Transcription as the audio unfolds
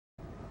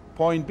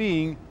Point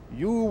being,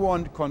 you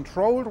want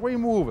controlled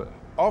removal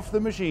of the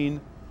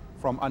machine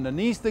from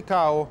underneath the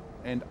cow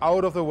and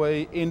out of the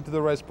way into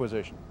the rest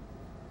position.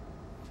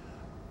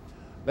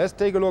 Let's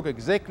take a look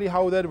exactly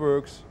how that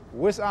works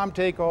with arm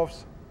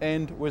takeoffs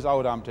and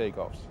without arm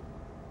takeoffs.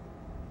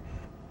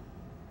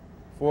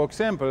 For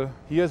example,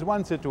 here's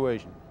one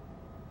situation.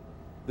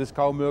 This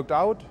cow milked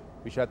out,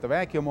 we shut the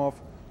vacuum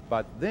off,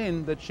 but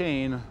then the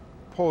chain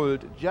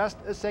pulled just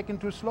a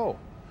second too slow.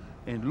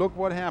 And look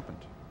what happened.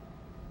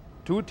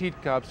 2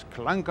 teat cups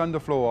clunk on the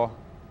floor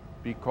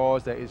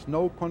because there is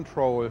no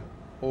control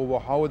over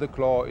how the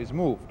claw is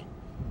moved.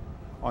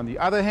 On the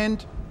other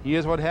hand,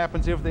 here's what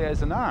happens if there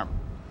is an arm.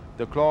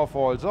 The claw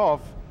falls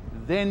off,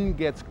 then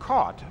gets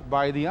caught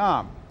by the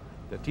arm.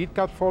 The teat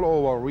cups fall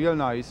over real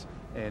nice,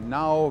 and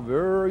now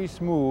very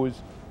smooth,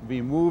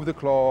 we move the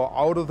claw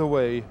out of the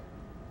way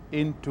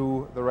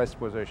into the rest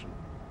position.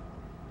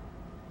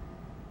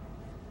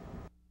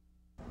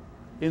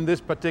 In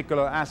this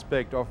particular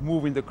aspect of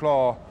moving the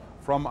claw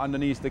from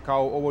underneath the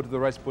cow over to the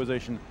rest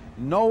position,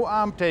 no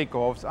arm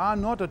takeoffs are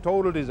not a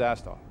total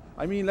disaster.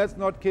 I mean, let's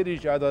not kid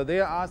each other.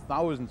 There are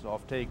thousands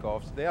of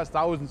takeoffs. There are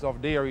thousands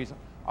of dairies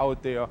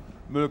out there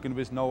milking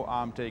with no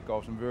arm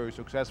takeoffs, and very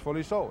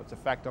successfully so. It's a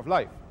fact of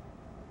life.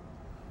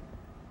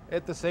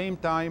 At the same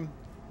time,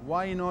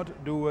 why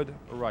not do it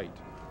right?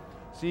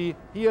 See,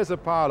 here's a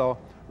parlor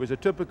with a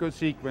typical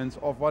sequence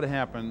of what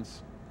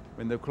happens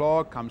when the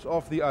claw comes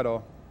off the udder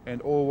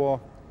and over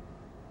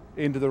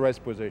into the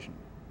rest position.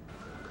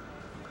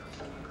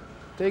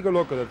 Take a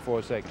look at it for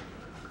a second.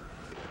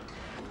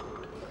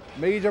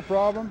 Major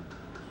problem?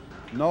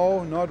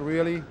 No, not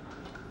really.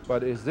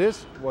 But is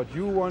this what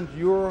you want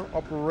your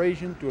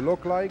operation to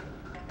look like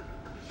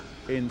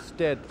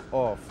instead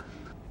of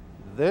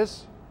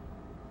this?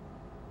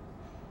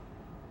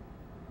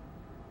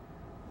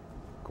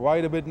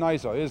 Quite a bit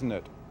nicer, isn't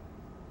it?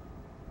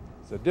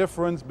 It's the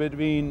difference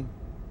between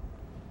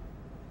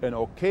an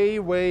okay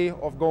way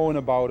of going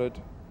about it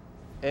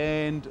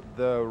and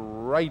the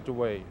right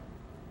way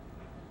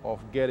of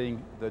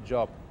getting the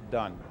job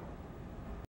done.